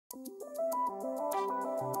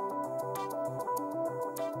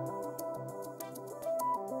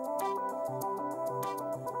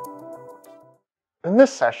In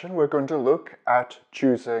this session, we're going to look at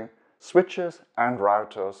choosing switches and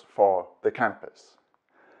routers for the campus.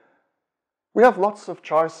 We have lots of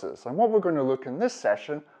choices, and what we're going to look in this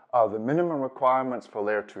session are the minimum requirements for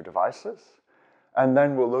Layer 2 devices, and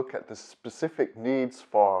then we'll look at the specific needs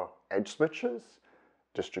for edge switches,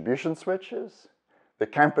 distribution switches, the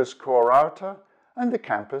campus core router, and the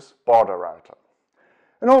campus border router.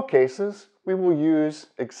 In all cases, we will use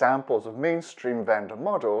examples of mainstream vendor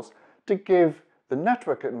models to give the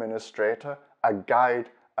network administrator a guide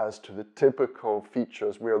as to the typical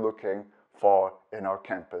features we're looking for in our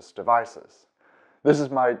campus devices. This is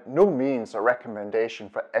by no means a recommendation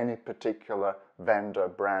for any particular vendor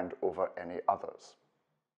brand over any others.